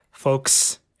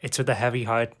Folks, it's with a heavy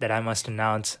heart that I must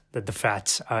announce that the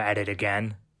frats are at it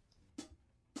again.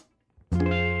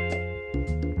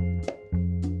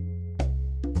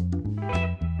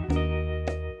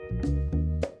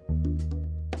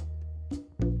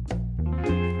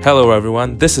 Hello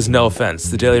everyone, this is No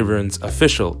Offense, the Daily Bruins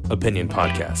official opinion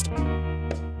podcast.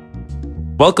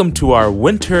 Welcome to our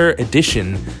winter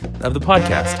edition of the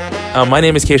podcast. My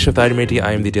name is Keshav Thaidamirti.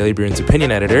 I am the Daily Bruins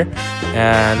opinion editor.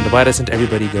 And why doesn't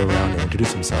everybody go around and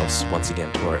introduce themselves once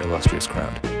again to our illustrious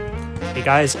crowd? Hey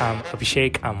guys, I'm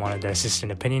Abhishek. I'm one of the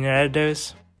assistant opinion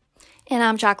editors. And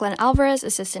I'm Jacqueline Alvarez,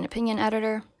 assistant opinion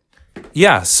editor.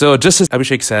 Yeah, so just as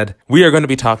Abhishek said, we are going to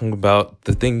be talking about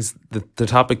the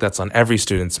topic that's on every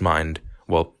student's mind.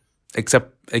 Well,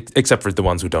 except for the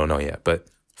ones who don't know yet, but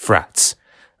frats.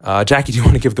 Jackie, do you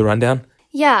want to give the rundown?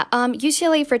 Yeah,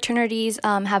 UCLA fraternities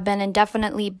have been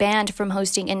indefinitely banned from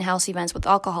hosting in-house events with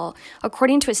alcohol,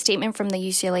 according to a statement from the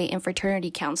UCLA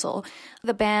Infraternity Council.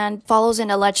 The ban follows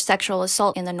an alleged sexual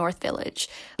assault in the North Village.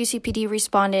 UCPD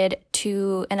responded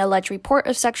to an alleged report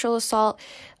of sexual assault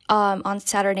on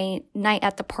Saturday night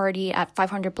at the party at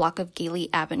 500 block of Gailey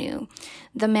Avenue.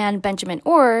 The man, Benjamin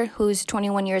Orr, who's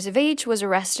 21 years of age, was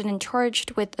arrested and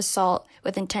charged with assault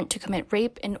with intent to commit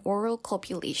rape and oral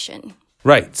copulation.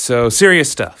 Right, so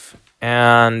serious stuff.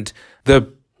 And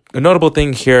the notable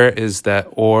thing here is that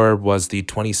Orr was the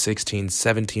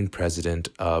 2016-17 president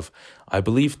of, I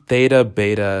believe, Theta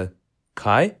Delta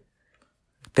Chi.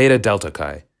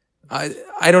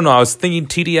 I don't know. I was thinking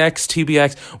TDX,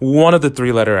 TBX, one of the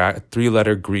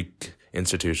three-letter Greek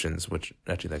institutions, which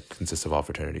actually that consists of all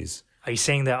fraternities. Are you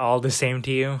saying they're all the same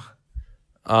to you?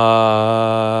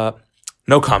 No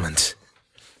comment.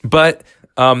 But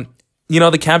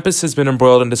the campus has been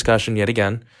embroiled in discussion yet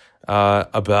again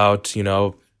about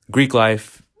Greek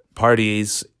life,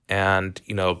 parties, and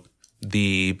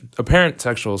the apparent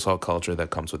sexual assault culture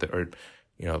that comes with it, or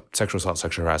sexual assault,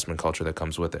 sexual harassment culture that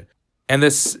comes with it. And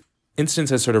this instance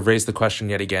has sort of raised the question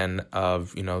yet again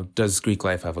of, does Greek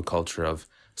life have a culture of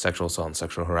sexual assault and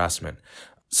sexual harassment?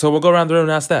 So we'll go around the room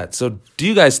and ask that. So do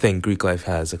you guys think Greek life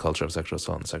has a culture of sexual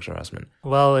assault and sexual harassment?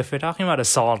 Well, if we're talking about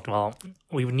assault,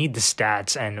 we would need the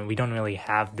stats, and we don't really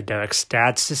have the direct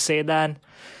stats to say that.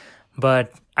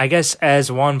 But I guess as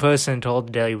one person told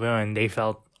the Daily Bruin,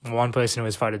 one person who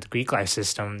was part of the Greek life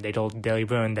system, they told the Daily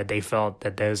Bruin that they felt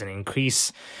that there was an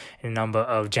increase in the number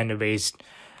of gender-based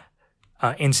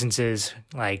instances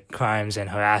like crimes and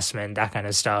harassment, that kind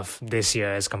of stuff this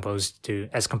year as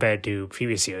compared to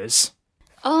previous years.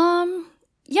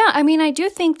 Yeah, I do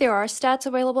think there are stats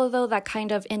available though that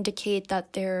kind of indicate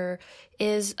that there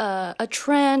is a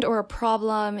trend or a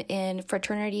problem in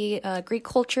fraternity Greek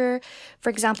culture. For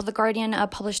example, The Guardian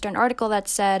published an article that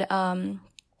said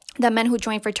that men who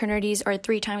join fraternities are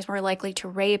 3 times more likely to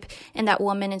rape, and that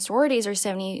women in sororities are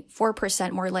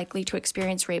 74% more likely to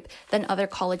experience rape than other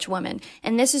college women.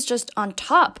 And this is just on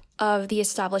top of the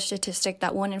established statistic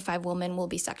that 1 in 5 women will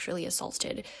be sexually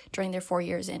assaulted during their 4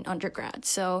 years in undergrad.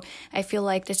 So I feel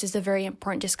like this is a very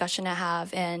important discussion to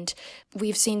have, and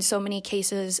we've seen so many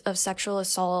cases of sexual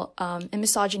assault and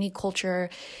misogyny culture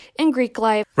in Greek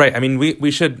life. Right.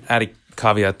 We should add a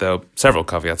caveat, though, several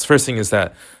caveats. First thing is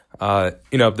that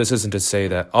this isn't to say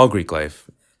that all Greek life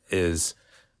is,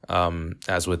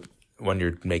 as with when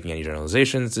you're making any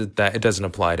generalizations, that it doesn't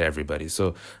apply to everybody.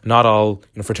 So not all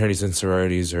fraternities and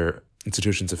sororities or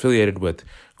institutions affiliated with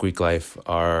Greek life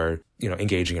are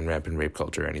engaging in rampant rape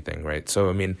culture or anything, right? So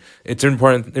it's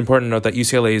important to note that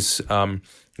UCLA's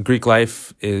Greek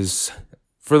life is,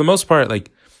 for the most part, like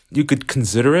you could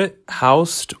consider it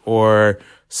housed or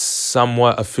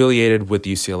somewhat affiliated with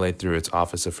UCLA through its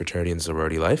Office of Fraternity and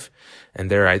Sorority Life.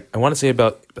 And there, I want to say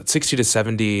about 60 to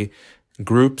 70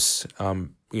 groups,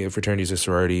 fraternities or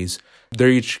sororities. They're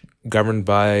each governed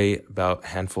by about a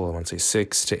handful, I want to say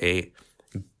 6 to 8,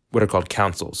 what are called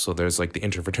councils. So there's like the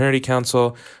Interfraternity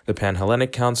Council, the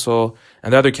Pan-Hellenic Council,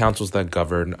 and the other councils that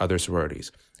govern other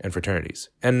sororities and fraternities.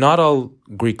 And not all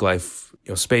Greek life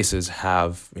spaces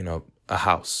have, a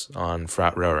house on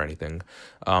Frat Row or anything.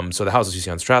 So the houses you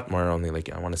see on Strathmore are only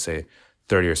I want to say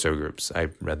 30 or so groups. I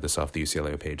read this off the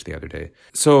UCLA page the other day.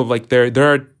 So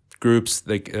there are groups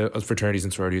fraternities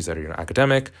and sororities that are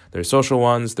academic, there are social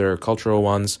ones, there are cultural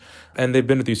ones, and they've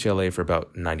been with UCLA for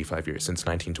about 95 years, since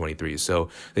 1923. So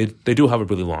they do have a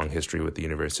really long history with the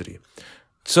university.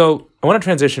 So I want to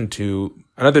transition to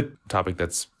another topic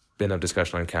that's been of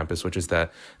discussion on campus, which is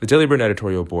that the Daily Bruin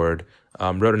editorial board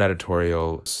wrote an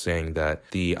editorial saying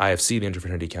that the IFC, the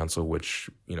Interfraternity Council,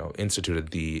 which instituted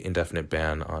the indefinite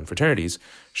ban on fraternities,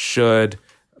 should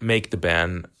make the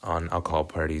ban on alcohol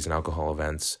parties and alcohol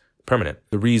events permanent.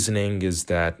 The reasoning is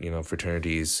that,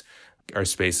 fraternities are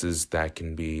spaces that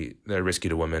are risky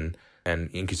to women and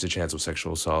increase the chance of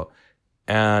sexual assault.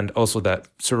 And also that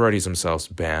sororities themselves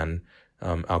ban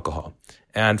alcohol.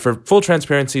 And for full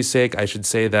transparency's sake, I should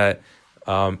say that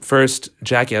first,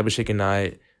 Jackie, Abhishek, and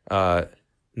I,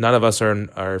 none of us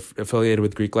are affiliated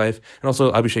with Greek Life. And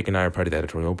also, Abhishek and I are part of the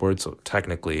editorial board, so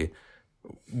technically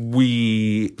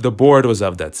the board was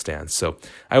of that stance. So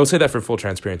I will say that for full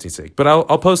transparency's sake. But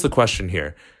I'll pose the question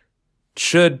here.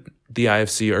 Should the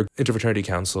IFC or Interfraternity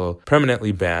Council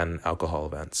permanently ban alcohol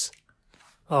events?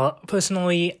 Well,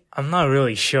 personally, I'm not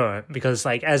really sure because,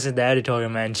 as the editorial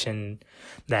mentioned,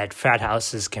 that frat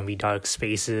houses can be dark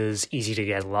spaces, easy to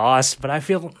get lost, but I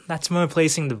feel that's more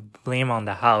placing the blame on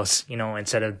the house,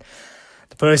 instead of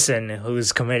the person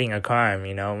who's committing a crime,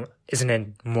 isn't it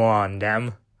more on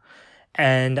them?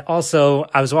 And also,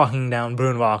 I was walking down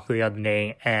Boonwalk the other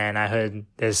day, and I heard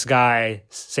this guy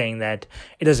saying that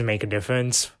it doesn't make a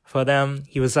difference for them.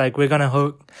 He was like, we're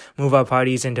gonna move our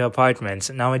parties into apartments.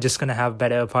 Now we're just gonna have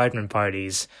better apartment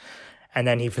parties. And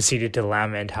then he proceeded to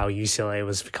lament how UCLA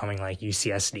was becoming like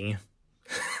UCSD.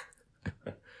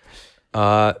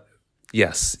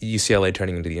 Yes, UCLA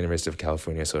turning into the University of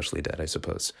California socially dead, I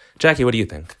suppose. Jackie, what do you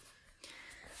think?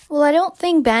 Well, I don't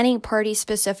think banning parties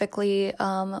specifically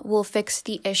will fix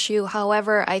the issue.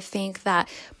 However, I think that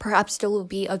perhaps there will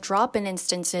be a drop in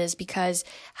instances because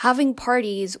having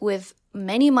parties with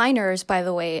many minors, by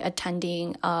the way,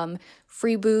 attending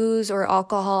free booze or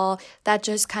alcohol, that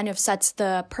just kind of sets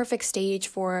the perfect stage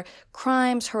for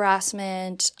crimes,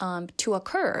 harassment to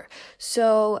occur.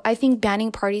 So I think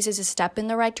banning parties is a step in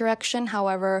the right direction.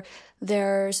 However,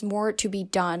 there's more to be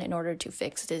done in order to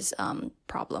fix this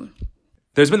problem.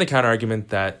 There's been the counter-argument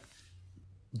that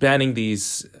banning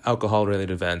these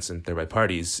alcohol-related events and thereby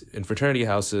parties in fraternity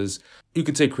houses, you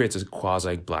could say creates a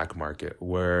quasi-black market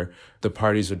where the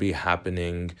parties would be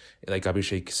happening, like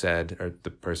Abhishek said, or the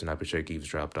person Abhishek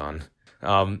eavesdropped on,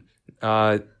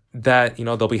 that,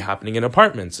 they'll be happening in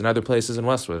apartments and other places in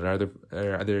Westwood and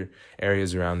other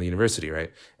areas around the university,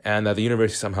 right? And that the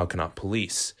university somehow cannot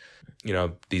police,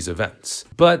 these events.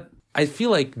 But I feel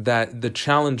like that the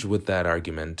challenge with that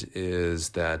argument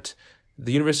is that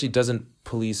the university doesn't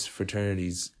police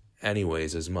fraternities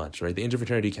anyways as much, right? The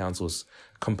Interfraternity Council is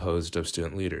composed of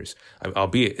student leaders,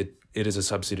 albeit it is a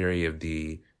subsidiary of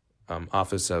the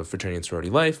Office of Fraternity and Sorority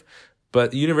Life,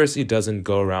 but the university doesn't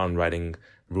go around writing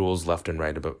rules left and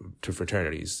right to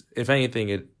fraternities. If anything,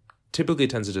 it typically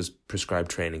tends to just prescribe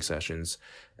training sessions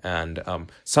and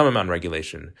some amount of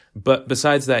regulation. But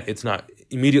besides that, it's not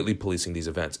immediately policing these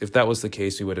events. If that was the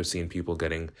case, we would have seen people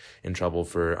getting in trouble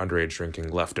for underage drinking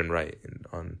left and right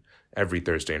on every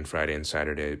Thursday and Friday and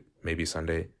Saturday, maybe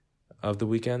Sunday of the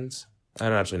weekends. I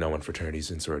don't actually know when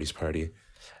fraternities and sororities party.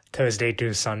 Thursday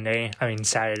to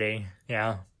Saturday,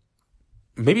 yeah.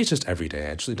 Maybe it's just every day. I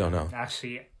actually don't know.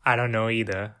 Actually, I don't know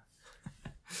either.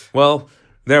 Well,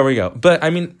 there we go. But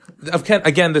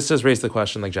again, this does raise the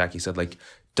question, like Jackie said,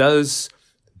 does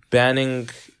banning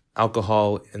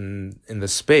alcohol in the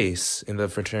space, in the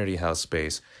fraternity house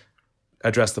space,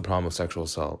 address the problem of sexual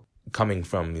assault coming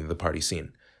from the party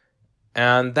scene?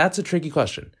 And that's a tricky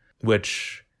question,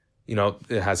 which,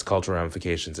 it has cultural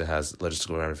ramifications, it has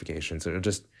logistical ramifications.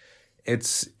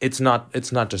 It's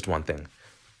not just one thing.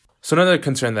 So another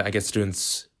concern that I guess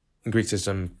students in Greek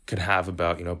system could have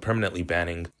about, permanently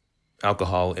banning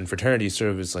alcohol in fraternities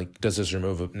sort of is does this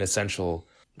remove an essential,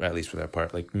 or at least for that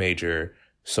part, major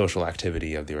social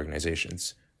activity of the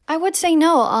organizations? I would say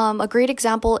no. A great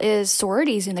example is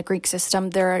sororities in the Greek system.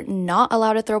 They're not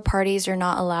allowed to throw parties. They're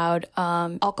not allowed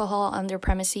alcohol on their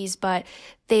premises, but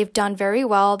they've done very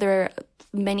well. There are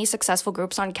many successful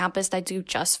groups on campus that do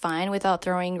just fine without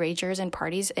throwing ragers and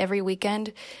parties every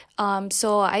weekend.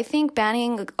 So I think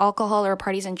banning alcohol or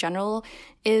parties in general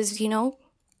is,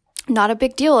 not a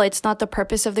big deal. It's not the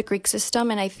purpose of the Greek system.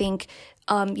 And I think,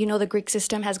 the Greek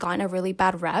system has gotten a really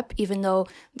bad rep, even though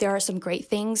there are some great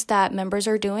things that members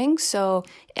are doing. So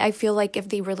I feel like if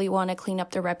they really want to clean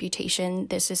up their reputation,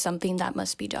 this is something that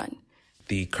must be done.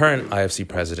 The current IFC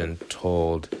president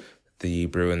told the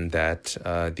Bruin that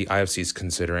the IFC is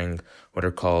considering what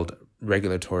are called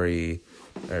regulatory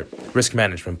or risk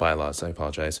management bylaws, I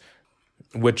apologize,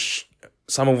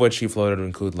 some of which he floated to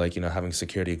include having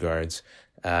security guards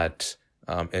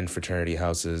in fraternity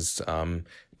houses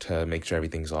to make sure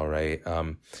everything's all right,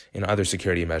 other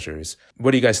security measures. What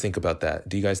do you guys think about that?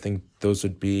 Do you guys think those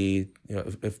would be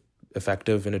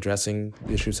effective in addressing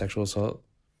the issue of sexual assault?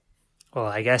 Well,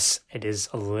 I guess it is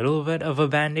a little bit of a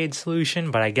band-aid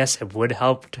solution, but I guess it would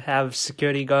help to have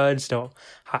security guards. Though,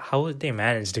 how would they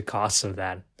manage the cost of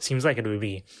that? Seems like it would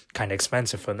be kind of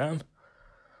expensive for them.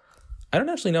 I don't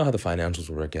actually know how the financials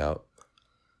will work out.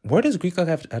 Where does Greek life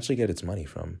have to actually get its money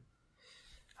from?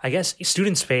 I guess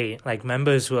students pay, like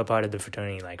members who are part of the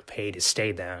fraternity, like pay to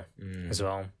stay there as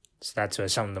well. So that's where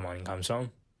some of the money comes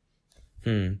from.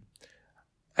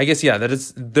 I guess, yeah,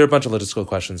 there are a bunch of logistical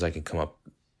questions I can come up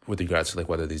with regards to like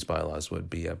whether these bylaws would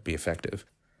be effective.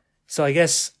 So I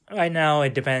guess right now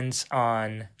it depends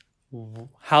on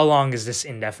how long is this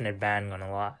indefinite ban going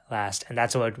to last, and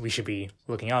that's what we should be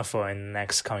looking out for in the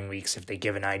next coming weeks if they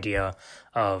give an idea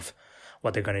of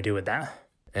what they're going to do with that.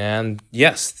 And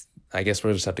yes, I guess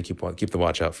we'll just have to keep the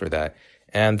watch out for that.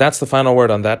 And that's the final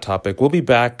word on that topic. We'll be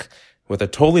back with a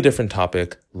totally different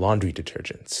topic, laundry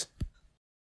detergents.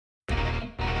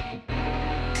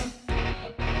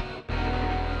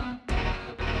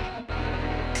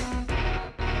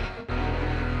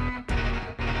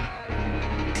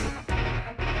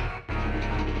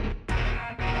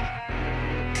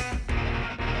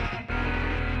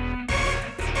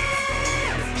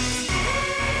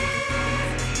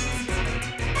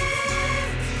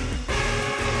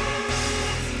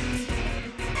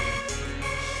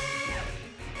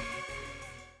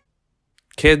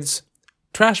 Kids,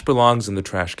 trash belongs in the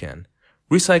trash can.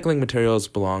 Recycling materials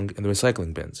belong in the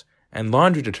recycling bins. And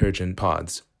laundry detergent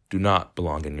pods do not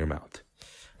belong in your mouth.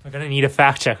 We're going to need a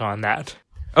fact check on that.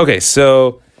 Okay,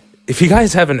 so if you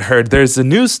guys haven't heard, there's a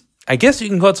new, I guess you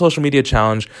can call it social media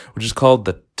challenge, which is called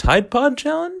the Tide Pod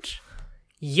Challenge?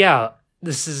 Yeah,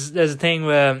 there's a thing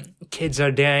where kids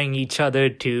are daring each other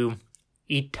to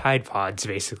eat Tide Pods,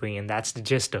 basically, and that's the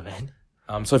gist of it.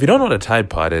 So if you don't know what a Tide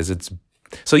Pod is,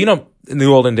 so, you know, in the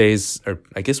olden days, or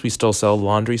I guess we still sell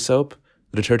laundry soap,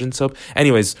 detergent soap.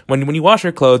 Anyways, when you wash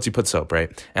your clothes, you put soap,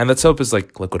 right? And that soap is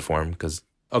like liquid form because,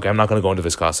 okay, I'm not going to go into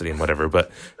viscosity and whatever,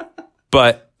 but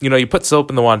you know, you put soap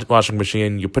in the washing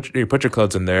machine, you put your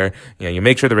clothes in there, you know, you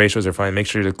make sure the ratios are fine, make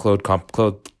sure the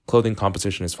clothing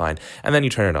composition is fine, and then you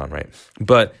turn it on, right?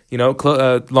 But, you know,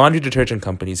 laundry detergent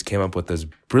companies came up with this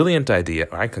brilliant idea,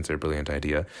 or I consider brilliant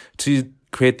idea, to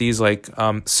create these like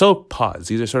soap pods.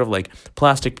 These are sort of like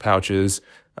plastic pouches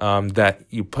that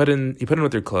you put in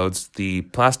with your clothes. The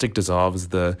plastic dissolves,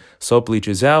 the soap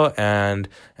leaches out, and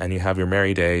you have your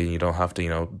merry day. You don't have to, you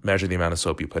know, measure the amount of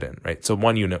soap you put in, right? So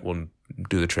 1 unit will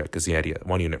do the trick is the idea,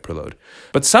 1 unit per load.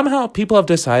 But somehow people have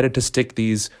decided to stick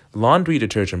these laundry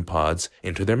detergent pods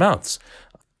into their mouths.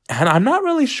 And I'm not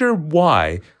really sure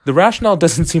why. The rationale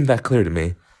doesn't seem that clear to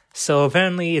me. So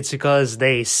apparently it's because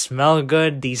they smell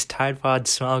good. These Tide Pods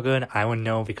smell good. I wouldn't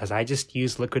know because I just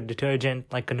use liquid detergent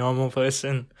like a normal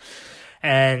person.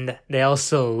 And they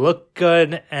also look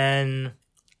good and,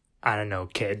 I don't know,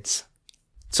 kids.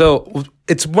 So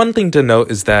it's one thing to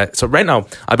note is that, so right now,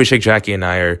 Abhishek, Jackie, and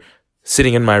I are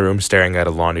sitting in my room staring at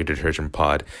a laundry detergent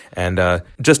pod. And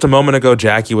just a moment ago,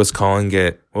 Jackie was calling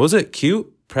it, what was it,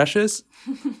 cute? Precious?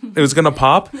 It was going to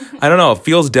pop? I don't know. It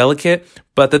feels delicate.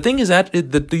 But the thing is that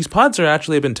these pods are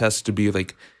actually been tested to be,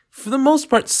 like, for the most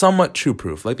part, somewhat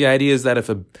true-proof. Like, the idea is that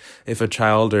if a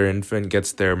child or infant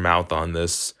gets their mouth on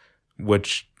this,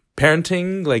 which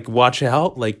parenting, like, watch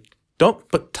out. Like, don't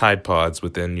put Tide Pods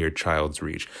within your child's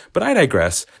reach. But I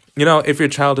digress. You know, if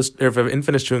if an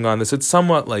infant is chewing on this, it's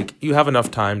somewhat like you have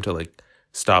enough time to, like,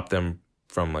 stop them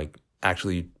from, like,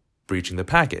 actually breaching the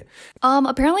packet.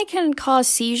 Apparently can cause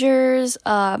seizures,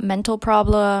 mental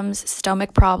problems,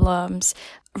 stomach problems,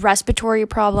 respiratory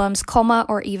problems, coma,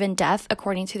 or even death,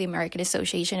 according to the American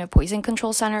Association of Poison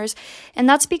Control Centers. And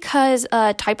that's because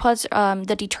Tide Pods,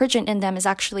 the detergent in them is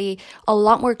actually a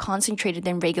lot more concentrated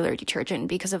than regular detergent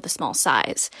because of the small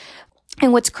size.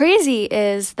 And what's crazy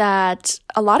is that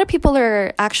a lot of people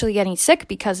are actually getting sick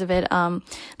because of it.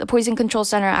 The Poison Control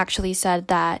Center actually said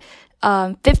that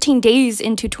 15 days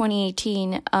into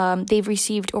 2018, they've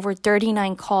received over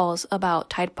 39 calls about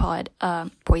Tide Pod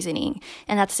poisoning.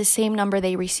 And that's the same number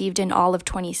they received in all of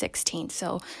 2016.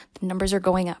 So the numbers are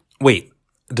going up. Wait,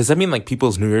 does that mean like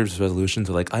people's New Year's resolutions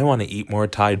are like, I want to eat more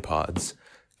Tide Pods?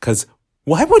 Because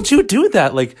why would you do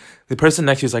that? Like the person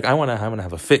next to you is like, I want to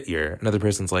have a fit year. Another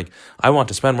person's like, I want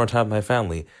to spend more time with my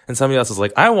family. And somebody else is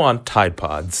like, I want Tide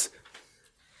Pods.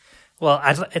 Well,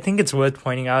 I think it's worth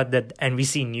pointing out that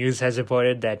NBC News has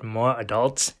reported that more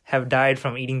adults have died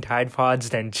from eating Tide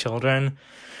Pods than children.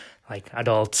 Like,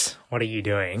 adults, what are you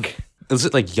doing? Is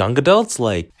it like young adults?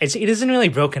 Like it isn't really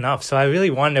broken up, so I really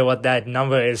wonder what that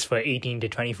number is for 18 to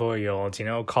 24-year-olds, you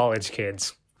know, college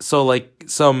kids. So, like,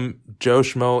 some Joe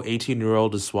Schmo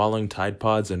 18-year-old is swallowing Tide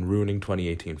Pods and ruining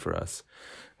 2018 for us.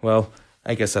 Well,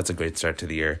 I guess that's a great start to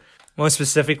the year. More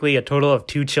specifically, a total of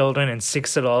 2 children and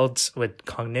 6 adults with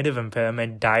cognitive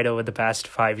impairment died over the past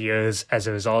 5 years as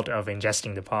a result of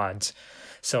ingesting the pods.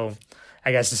 So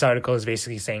I guess this article is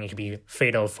basically saying it could be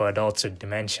fatal for adults with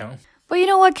dementia. But you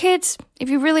know what, kids? If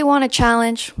you really want a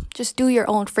challenge, just do your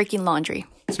own freaking laundry.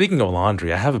 Speaking of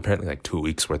laundry, I have apparently like 2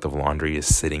 weeks worth of laundry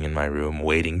is sitting in my room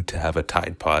waiting to have a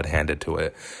Tide Pod handed to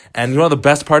it. And you know the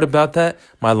best part about that?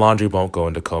 My laundry won't go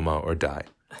into coma or die.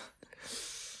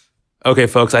 Okay,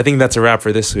 folks, I think that's a wrap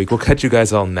for this week. We'll catch you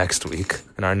guys all next week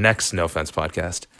in our next No Offense podcast.